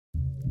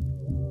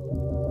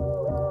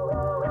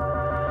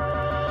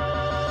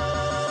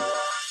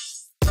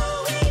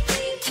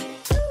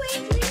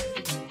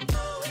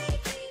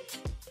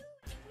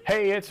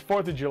Hey, it's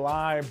 4th of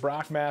July.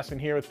 Brock Masson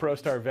here with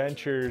ProStar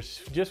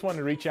Ventures. Just wanted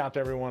to reach out to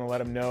everyone and let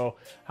them know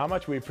how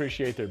much we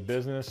appreciate their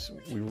business.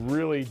 We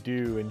really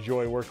do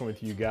enjoy working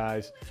with you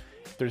guys.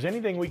 If there's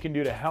anything we can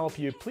do to help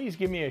you, please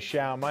give me a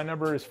shout. My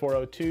number is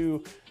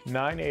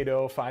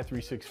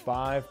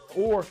 402-980-5365,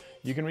 or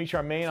you can reach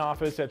our main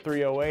office at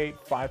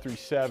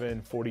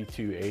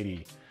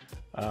 308-537-4280.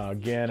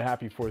 Again,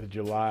 happy 4th of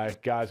July.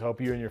 Guys,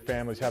 hope you and your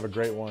families have a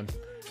great one.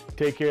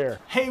 Take care.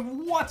 Hey,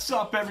 what's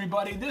up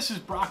everybody? This is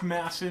Brock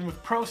Masson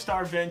with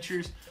ProStar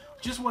Ventures.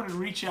 Just wanted to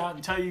reach out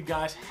and tell you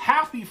guys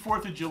happy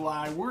 4th of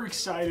July. We're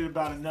excited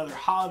about another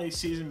holiday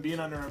season being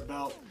under our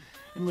belt.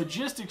 In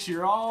logistics,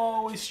 you're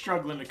always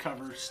struggling to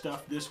cover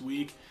stuff this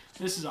week.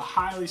 This is a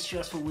highly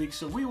stressful week,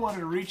 so we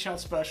wanted to reach out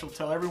special,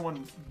 tell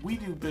everyone we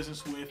do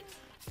business with,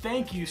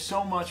 thank you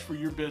so much for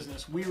your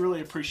business. We really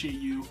appreciate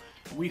you.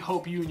 We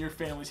hope you and your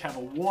families have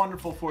a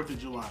wonderful 4th of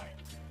July.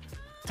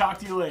 Talk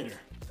to you later.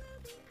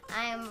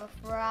 I'm a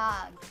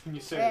frog. Can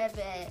you say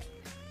Ribbit.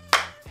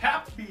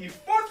 Happy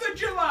 4th of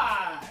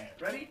July!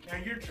 Ready? Now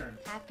your turn.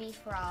 Happy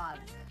frog.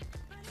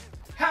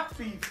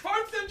 Happy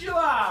 4th of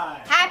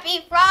July!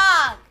 Happy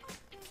frog!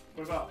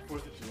 What about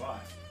 4th of July?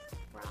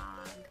 Frog.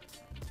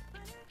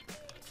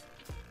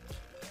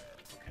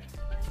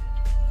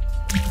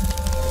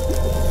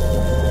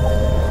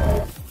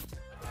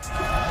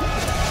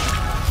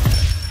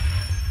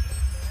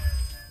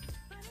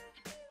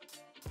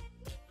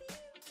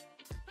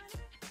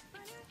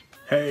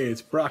 Hey,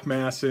 it's Brock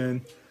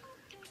Masson,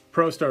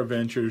 ProStar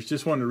Ventures.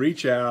 Just wanted to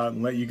reach out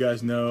and let you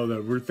guys know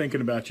that we're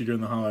thinking about you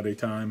during the holiday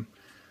time.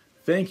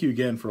 Thank you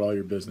again for all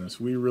your business.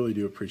 We really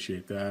do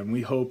appreciate that, and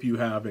we hope you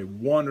have a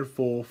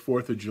wonderful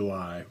 4th of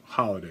July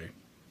holiday.